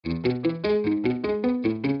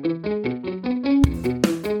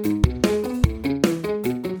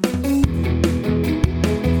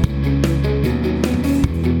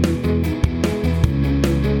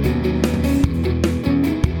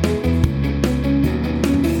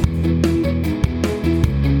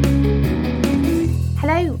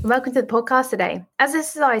welcome to the podcast today. As a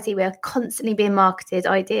society, we are constantly being marketed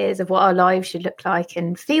ideas of what our lives should look like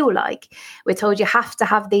and feel like. We're told you have to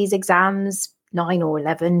have these exams, 9 or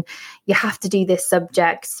 11, you have to do this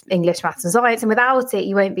subject, English, maths and science, and without it,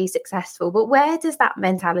 you won't be successful. But where does that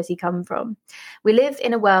mentality come from? We live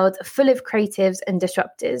in a world full of creatives and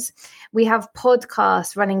disruptors. We have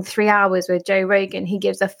podcasts running 3 hours with Joe Rogan. He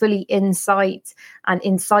gives a fully insight and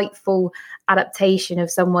insightful adaptation of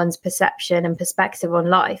someone's perception and perspective on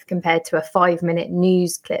life compared to a 5-minute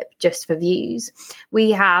news clip just for views.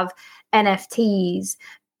 We have NFTs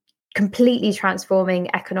completely transforming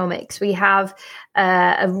economics. We have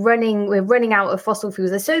we're running out of fossil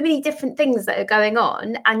fuels. There's so many different things that are going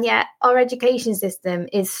on, and yet our education system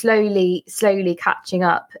is slowly catching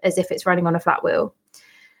up as if it's running on a flat wheel.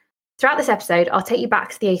 Throughout this episode, I'll take you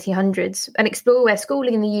back to the 1800s and explore where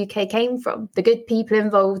schooling in the UK came from, the good people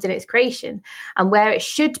involved in its creation, and where it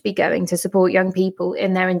should be going to support young people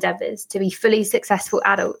in their endeavours to be fully successful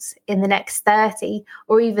adults in the next 30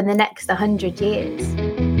 or even the next 100 years.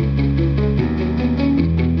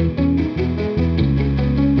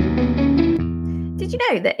 Did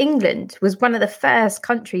you know that England was one of the first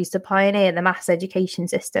countries to pioneer the mass education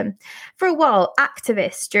system? For a while,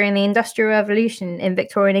 activists during the Industrial Revolution in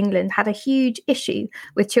Victorian England had a huge issue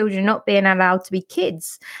with children not being allowed to be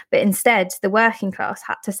kids, but instead the working class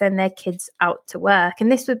had to send their kids out to work. And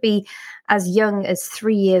this would be as young as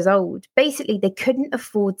 3 years old. Basically, they couldn't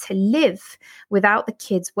afford to live without the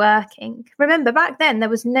kids working. Remember, back then, there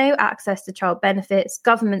was no access to child benefits,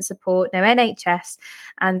 government support, no NHS,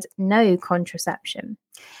 and no contraception.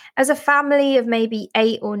 As a family of maybe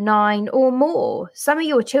 8 or 9 or more, some of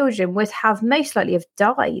your children would have most likely have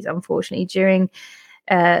died, unfortunately, during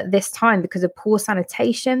this time because of poor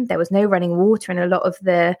sanitation. There was no running water in a lot of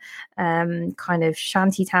the kind of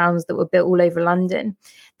shanty towns that were built all over London.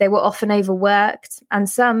 They were often overworked, and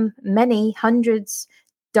many hundreds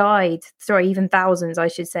died, even thousands, I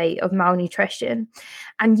should say, of malnutrition.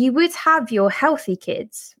 And you would have your healthy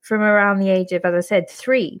kids from around the age of, as I said,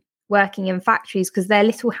 3, working in factories because their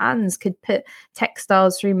little hands could put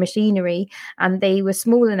textiles through machinery and they were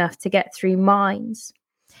small enough to get through mines.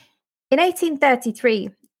 In 1833,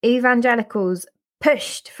 evangelicals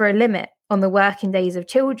pushed for a limit on the working days of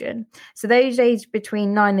children. So those aged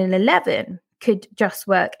between 9 and 11 could just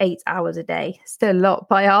work 8 hours a day. Still a lot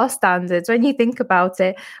by our standards. When you think about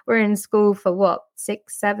it, we're in school for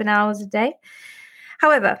 6-7 hours a day.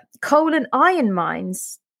 However, coal and iron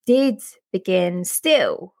mines did begin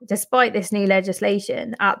still, despite this new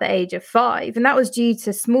legislation, at the age of 5. And that was due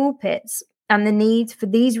to small pits and the need for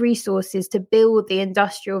these resources to build the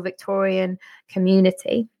industrial Victorian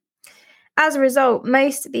community. As a result,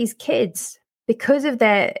 most of these kids, because of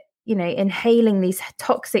their, inhaling these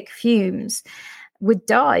toxic fumes, would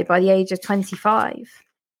die by the age of 25.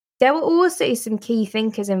 There were also some key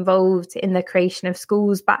thinkers involved in the creation of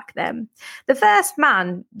schools back then. The first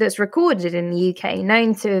man that's recorded in the UK,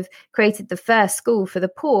 known to have created the first school for the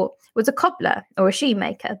poor, was a cobbler or a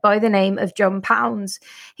shoemaker by the name of John Pounds.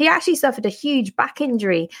 He actually suffered a huge back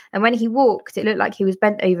injury, and when he walked, it looked like he was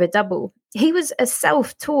bent over double. He was a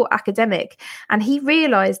self-taught academic, and he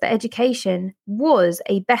realised that education was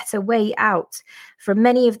a better way out for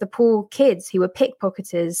many of the poor kids who were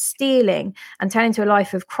pickpocketers, stealing, and turning to a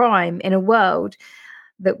life of crime in a world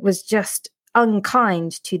that was just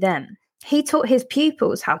unkind to them. He taught his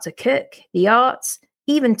pupils how to cook, the arts,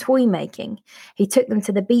 even toy making. He took them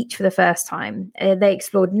to the beach for the first time. They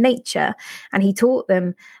explored nature, and he taught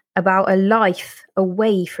them about a life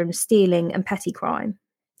away from stealing and petty crime.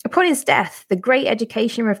 Upon his death, the great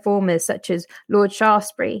education reformers such as Lord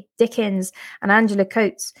Shaftesbury, Dickens, and Angela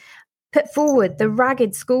Coates put forward the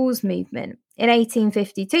Ragged Schools movement in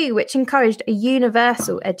 1852, which encouraged a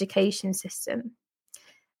universal education system.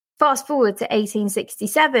 Fast forward to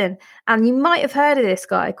 1867, and you might have heard of this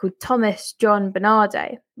guy called Thomas John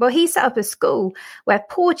Barnardo. Well, he set up a school where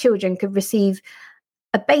poor children could receive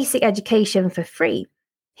a basic education for free.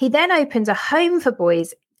 He then opened a home for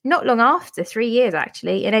boys not long after, 3 years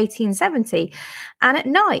actually, in 1870. And at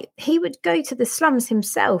night, he would go to the slums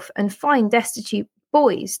himself and find destitute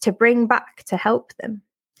boys to bring back to help them.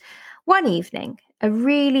 One evening, a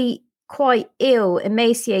really quite ill,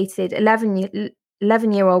 emaciated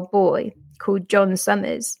 11-year-old boy called John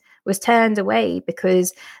Summers was turned away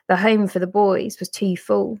because the home for the boys was too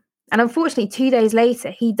full. And unfortunately, 2 days later,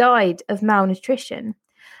 he died of malnutrition.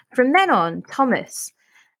 From then on, Thomas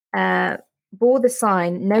bore the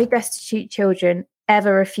sign, "No destitute children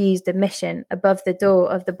ever refused admission," above the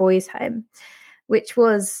door of the boys' home, which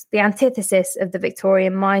was the antithesis of the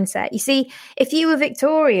Victorian mindset. You see, if you were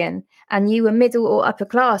Victorian and you were middle or upper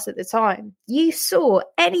class at the time, you saw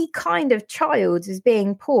any kind of child as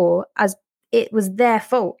being poor as it was their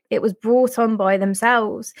fault. It was brought on by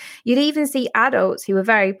themselves. You'd even see adults who were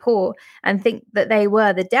very poor and think that they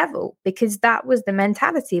were the devil, because that was the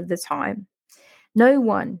mentality of the time. No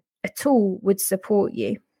one at all would support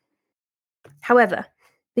you. However,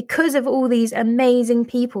 because of all these amazing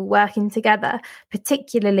people working together,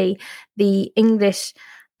 particularly the English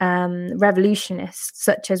revolutionists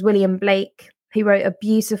such as William Blake, who wrote a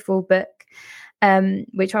beautiful book,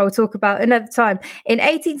 which I will talk about another time. In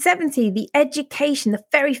 1870, the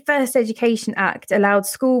very first Education Act allowed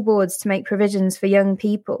school boards to make provisions for young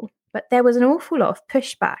people. But there was an awful lot of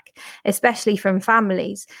pushback, especially from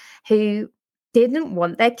families who didn't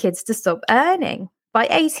want their kids to stop earning. By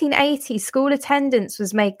 1880, school attendance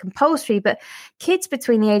was made compulsory, but kids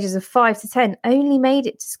between the ages of 5 to 10 only made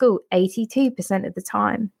it to school 82% of the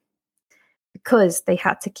time because they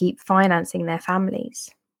had to keep financing their families.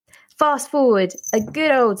 Fast forward a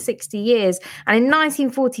good old 60 years, and in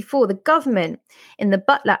 1944, the government, in the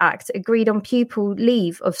Butler Act, agreed on pupil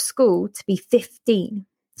leave of school to be 15.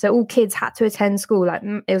 So all kids had to attend school, like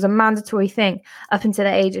it was a mandatory thing up until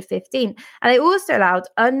the age of 15. And they also allowed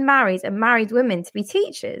unmarried and married women to be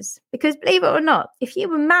teachers, because believe it or not, if you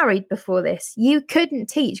were married before this, you couldn't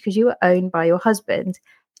teach because you were owned by your husband.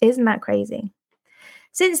 Isn't that crazy?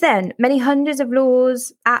 Since then, many hundreds of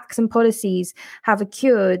laws, acts and policies have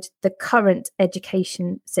secured the current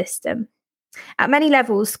education system. At many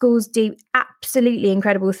levels, schools do absolutely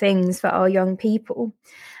incredible things for our young people.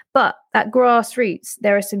 But at grassroots,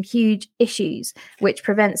 there are some huge issues which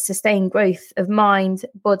prevent sustained growth of mind,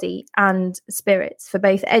 body and spirits for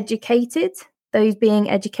both educated, those being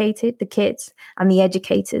educated, the kids, and the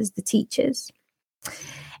educators, the teachers.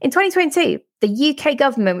 In 2022, the UK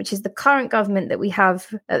government, which is the current government that we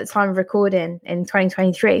have at the time of recording in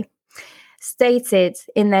 2023, stated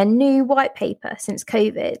in their new white paper since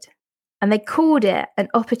COVID, and they called it an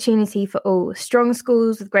opportunity for all, strong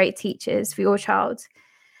schools with great teachers for your child.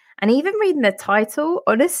 And even reading the title,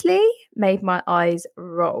 honestly, made my eyes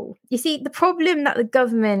roll. You see, the problem that the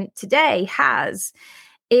government today has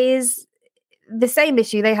is the same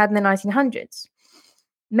issue they had in the 1900s.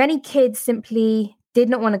 Many kids simply did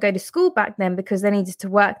not want to go to school back then because they needed to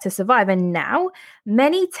work to survive. And now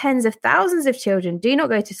many tens of thousands of children do not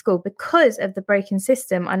go to school because of the broken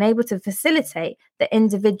system, unable to facilitate the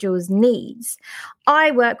individual's needs.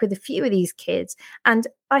 I work with a few of these kids and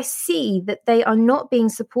I see that they are not being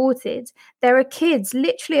supported. There are kids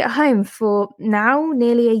literally at home for now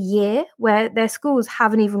nearly a year where their schools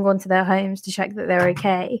haven't even gone to their homes to check that they're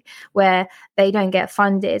okay, where they don't get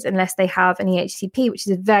funded unless they have an EHCP, which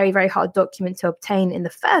is a very, very hard document to obtain in the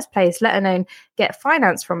first place, let alone get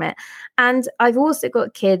finance from it. And I've also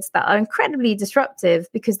got kids that are incredibly disruptive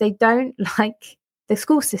because they don't like the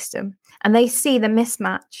school system and they see the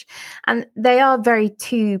mismatch, and they are very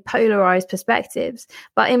two polarized perspectives.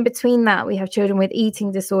 But in between that, we have children with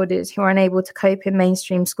eating disorders who are unable to cope in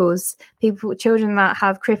mainstream schools, children that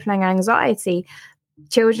have crippling anxiety,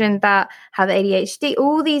 children that have ADHD.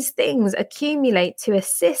 All these things accumulate to a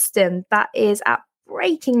system that is at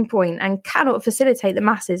breaking point and cannot facilitate the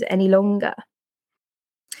masses any longer.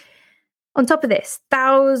 On top of this,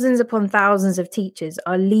 thousands upon thousands of teachers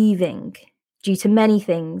are leaving due to many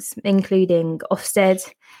things, including Ofsted,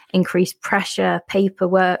 increased pressure, paper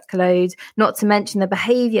workload, not to mention the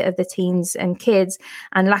behaviour of the teens and kids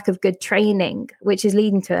and lack of good training, which is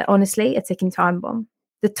leading to, honestly, a ticking time bomb.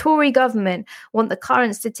 The Tory government want the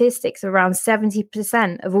current statistics of around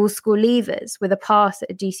 70% of all school leavers with a pass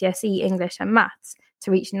at GCSE English and Maths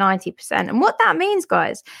to reach 90%. And what that means,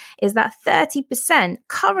 guys, is that 30%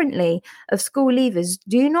 currently of school leavers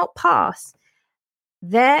do not pass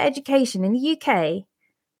their education in the UK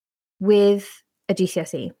with a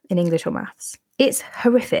GCSE in English or Maths. It's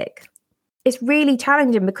horrific. It's really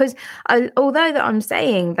challenging because although that I'm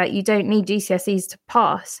saying that you don't need GCSEs to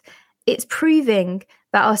pass, it's proving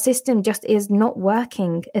that our system just is not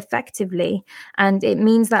working effectively. And it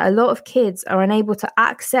means that a lot of kids are unable to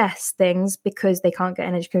access things because they can't get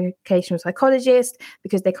an educational psychologist,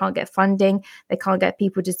 because they can't get funding, they can't get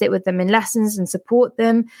people to sit with them in lessons and support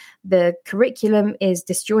them. The curriculum is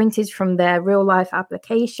disjointed from their real life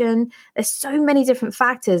application. There's so many different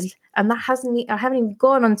factors. And I haven't even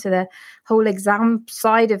gone onto the whole exam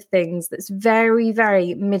side of things that's very,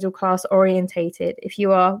 very middle class orientated. If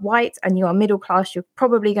you are white and you are middle class, you're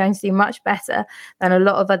probably going to do much better than a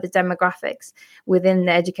lot of other demographics within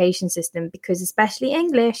the education system, because especially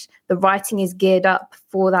English, the writing is geared up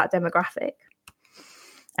for that demographic.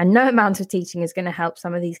 And no amount of teaching is going to help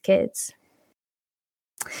some of these kids.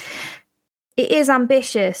 It is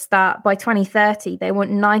ambitious that by 2030, they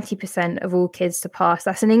want 90% of all kids to pass.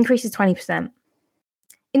 That's an increase of 20%.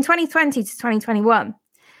 In 2020 to 2021,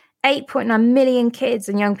 8.9 million kids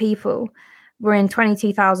and young people were in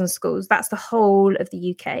 22,000 schools. That's the whole of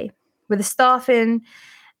the UK, with a staffing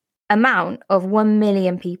amount of 1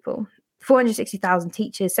 million people, 460,000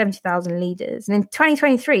 teachers, 70,000 leaders. And in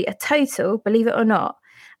 2023, a total, believe it or not,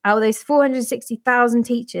 out of those 460,000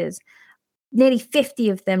 teachers, nearly 50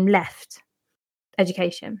 of them left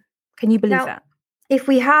education. Can you believe that? If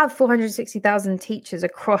we have 460,000 teachers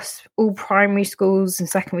across all primary schools and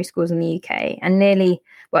secondary schools in the UK, and nearly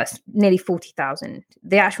 40,000,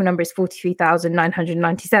 the actual number is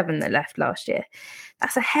 43,997 that left last year.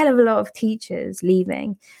 That's a hell of a lot of teachers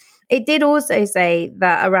leaving. It did also say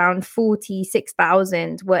that around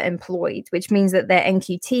 46,000 were employed, which means that they're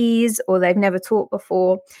NQTs or they've never taught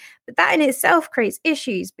before. But that in itself creates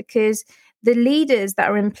issues because the leaders that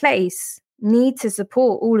are in place need to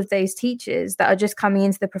support all of those teachers that are just coming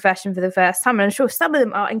into the profession for the first time. And I'm sure some of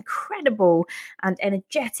them are incredible and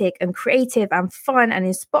energetic and creative and fun and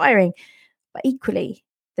inspiring. But equally,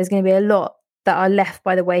 there's going to be a lot that are left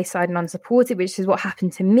by the wayside and unsupported, which is what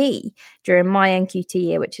happened to me during my NQT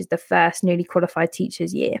year, which is the first newly qualified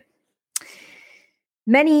teachers year.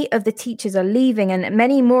 Many of the teachers are leaving and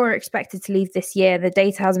many more are expected to leave this year. The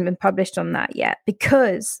data hasn't been published on that yet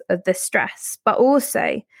because of the stress, but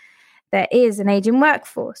also there is an aging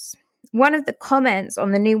workforce. One of the comments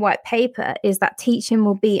on the new white paper is that teaching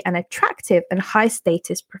will be an attractive and high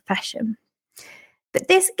status profession. But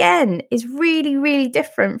this, again, is really, really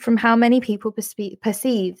different from how many people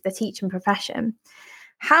perceive the teaching profession.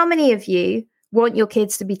 How many of you want your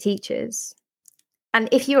kids to be teachers? And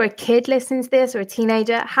if you're a kid listening to this or a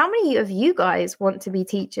teenager, how many of you guys want to be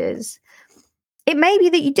teachers? It may be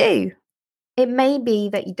that you do. It may be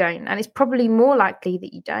that you don't. And it's probably more likely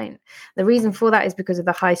that you don't. The reason for that is because of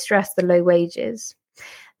the high stress, the low wages.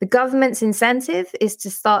 The government's incentive is to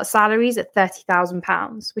start salaries at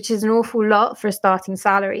 £30,000, which is an awful lot for a starting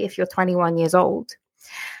salary if you're 21 years old.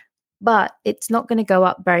 But it's not going to go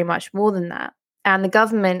up very much more than that. And the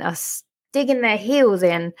government are digging their heels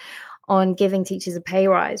in on giving teachers a pay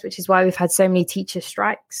rise, which is why we've had so many teacher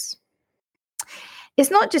strikes. It's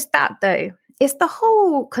not just that, though. It's the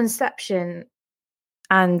whole conception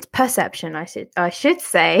and perception, I should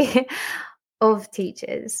say, of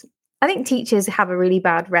teachers. I think teachers have a really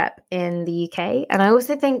bad rep in the UK. And I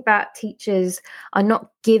also think that teachers are not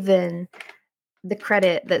given the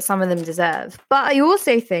credit that some of them deserve. But I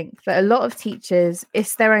also think that a lot of teachers,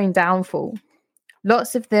 it's their own downfall.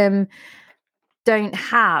 Lots of them don't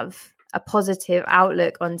have a positive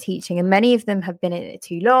outlook on teaching, and many of them have been in it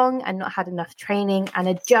too long and not had enough training and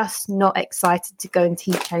are just not excited to go and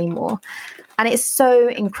teach anymore. And it's so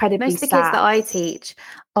incredibly sad. Most of the kids that I teach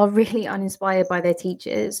are really uninspired by their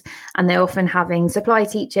teachers, and they're often having supply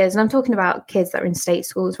teachers, and I'm talking about kids that are in state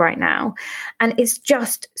schools right now, and it's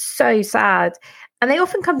just so sad. And they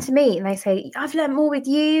often come to me and they say, I've learned more with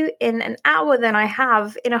you in an hour than I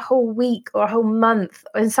have in a whole week or a whole month,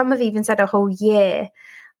 and some have even said a whole year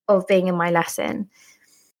of being in my lesson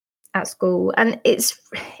at school. And it's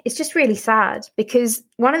just really sad, because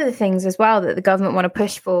one of the things as well that the government want to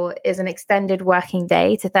push for is an extended working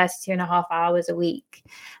day to 32.5 hours a week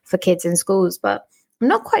for kids in schools. But I'm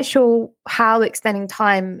not quite sure how extending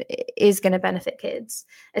time is going to benefit kids,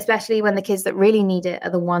 especially when the kids that really need it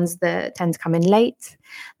are the ones that tend to come in late.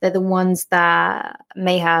 They're the ones that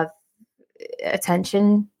may have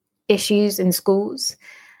attention issues in schools.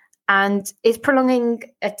 And is prolonging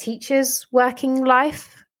a teacher's working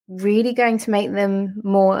life really going to make them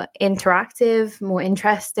more interactive, more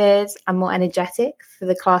interested, and more energetic for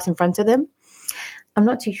the class in front of them? I'm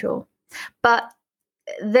not too sure. But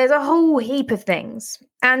there's a whole heap of things.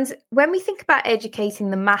 And when we think about educating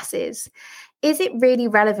the masses, is it really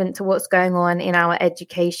relevant to what's going on in our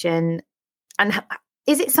education? And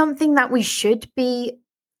is it something that we should be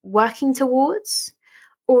working towards?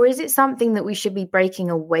 Or is it something that we should be breaking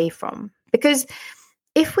away from? Because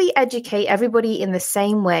if we educate everybody in the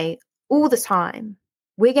same way all the time,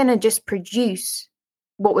 we're going to just produce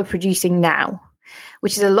what we're producing now,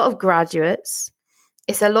 which is a lot of graduates.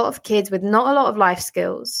 It's a lot of kids with not a lot of life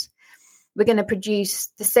skills. We're going to produce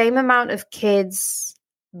the same amount of kids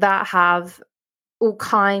that have all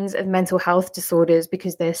kinds of mental health disorders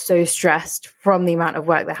because they're so stressed from the amount of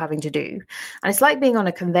work they're having to do. And it's like being on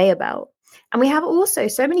a conveyor belt. And we have also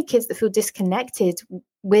so many kids that feel disconnected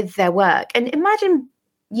with their work. And imagine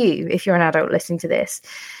you, if you're an adult listening to this,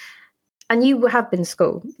 and you have been to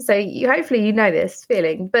school. So hopefully you know this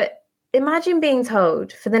feeling. But imagine being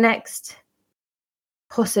told for the next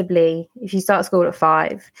possibly, if you start school at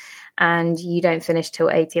 5 and you don't finish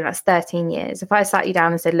till 18, that's 13 years. If I sat you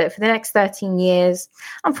down and said, look, for the next 13 years,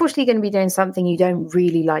 unfortunately, you're going to be doing something you don't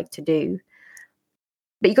really like to do.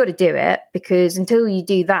 But you got to do it, because until you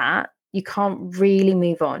do that, you can't really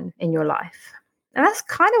move on in your life. And that's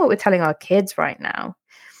kind of what we're telling our kids right now.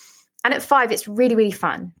 And at 5, it's really, really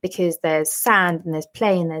fun because there's sand and there's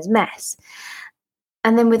play and there's mess.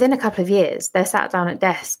 And then within a couple of years, they're sat down at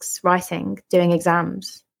desks, writing, doing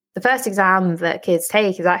exams. The first exam that kids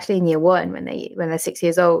take is actually in year 1 when they're 6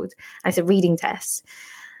 years old. And it's a reading test.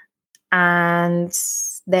 And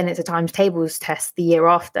then it's a times tables test the year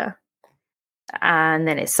after. And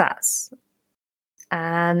then it's SATs.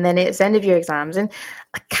 And then it's end of year exams. And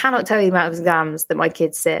I cannot tell you the amount of exams that my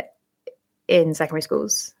kids sit in secondary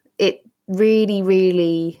schools. It really,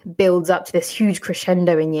 really builds up to this huge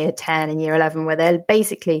crescendo in year 10 and year 11, where they're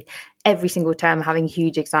basically every single term having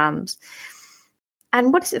huge exams.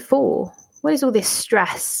 And what is it for? What is all this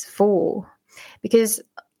stress for? Because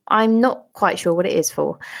I'm not quite sure what it is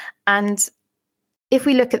for. And if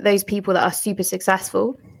we look at those people that are super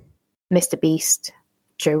successful, Mr. Beast,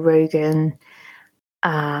 Joe Rogan,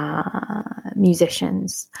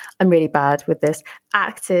 musicians, I'm really bad with this,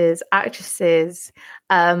 actors, actresses,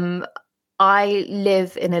 I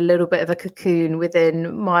live in a little bit of a cocoon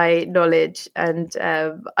within my knowledge, and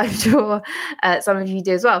I'm sure some of you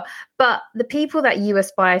do as well. But the people that you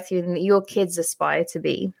aspire to and that your kids aspire to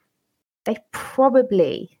be, they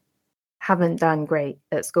probably haven't done great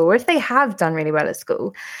at school. Or if they have done really well at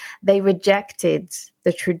school, they rejected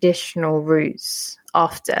the traditional routes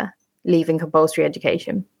after leaving compulsory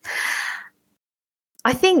education.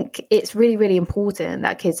 I think it's really, really important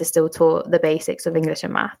that kids are still taught the basics of English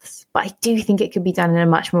and maths, but I do think it could be done in a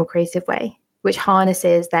much more creative way, which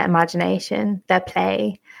harnesses their imagination, their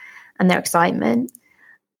play, and their excitement.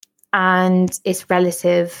 And it's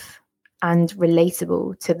relative and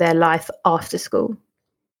relatable to their life after school.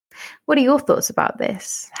 What are your thoughts about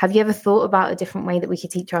this? Have you ever thought about a different way that we could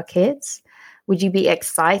teach our kids? Would you be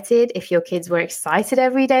excited if your kids were excited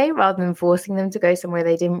every day rather than forcing them to go somewhere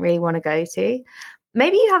they didn't really want to go to?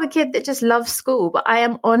 Maybe you have a kid that just loves school, but I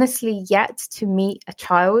am honestly yet to meet a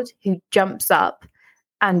child who jumps up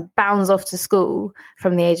and bounds off to school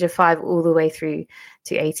from the age of 5 all the way through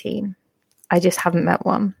to 18. I just haven't met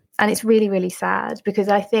one. And it's really, really sad, because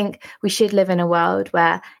I think we should live in a world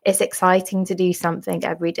where it's exciting to do something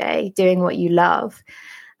every day, doing what you love.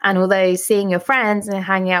 And although seeing your friends and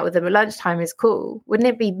hanging out with them at lunchtime is cool, wouldn't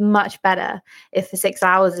it be much better if for 6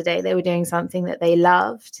 hours a day they were doing something that they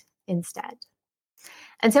loved instead?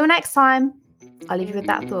 Until next time, I'll leave you with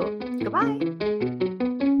that thought. Goodbye.